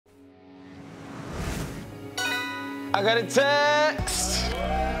I got a text.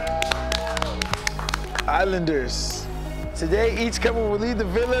 Islanders. Today, each couple will leave the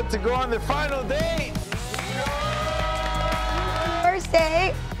villa to go on their final date. First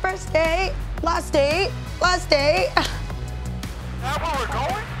date, last date, last date. That's where we're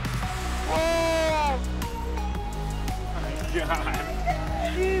going? Whoa! Oh my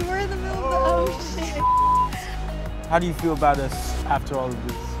God. Dude, we're in the middle of the ocean. How do you feel about us after all of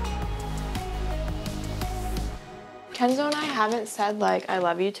this? Kenzo and I haven't said, like, I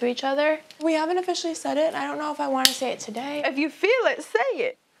love you to each other. We haven't officially said it. I don't know if I want to say it today. If you feel it, say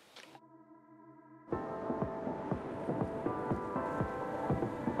it.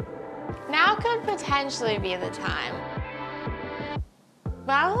 Now could potentially be the time.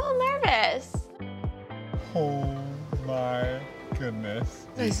 But I'm a little nervous. Oh my goodness.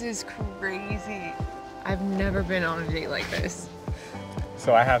 This is crazy. I've never been on a date like this.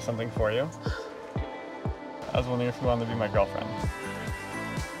 So I have something for you. I was wondering if you wanted to be my girlfriend.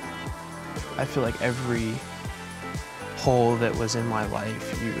 I feel like every hole that was in my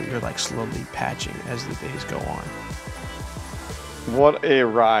life, you're like slowly patching as the days go on. What a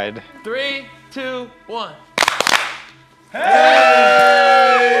ride. 3, 2, 1.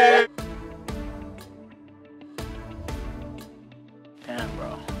 Hey! Damn,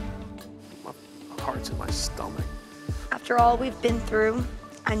 bro. My heart's in my stomach. After all we've been through,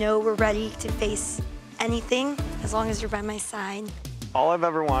 I know we're ready to face anything as long as you're by my side. All I've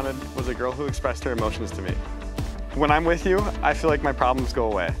ever wanted was a girl who expressed her emotions to me. When I'm with you, I feel like my problems go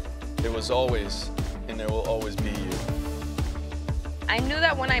away. There was always, and there will always be you. I knew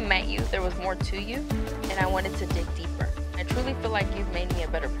that when I met you, there was more to you, and I wanted to dig deeper. I truly feel like you've made me a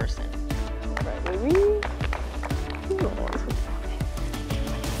better person. Right, baby.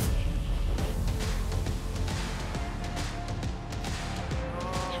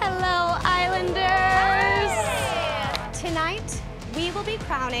 Hello, Islanders! Tonight, we will be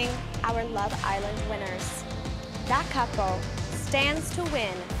crowning our Love Island winners. That couple stands to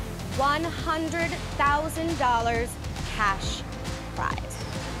win $100,000 cash prize.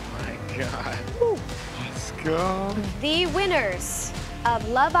 My God. Woo. Let's go. The winners of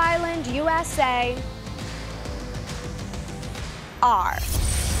Love Island USA are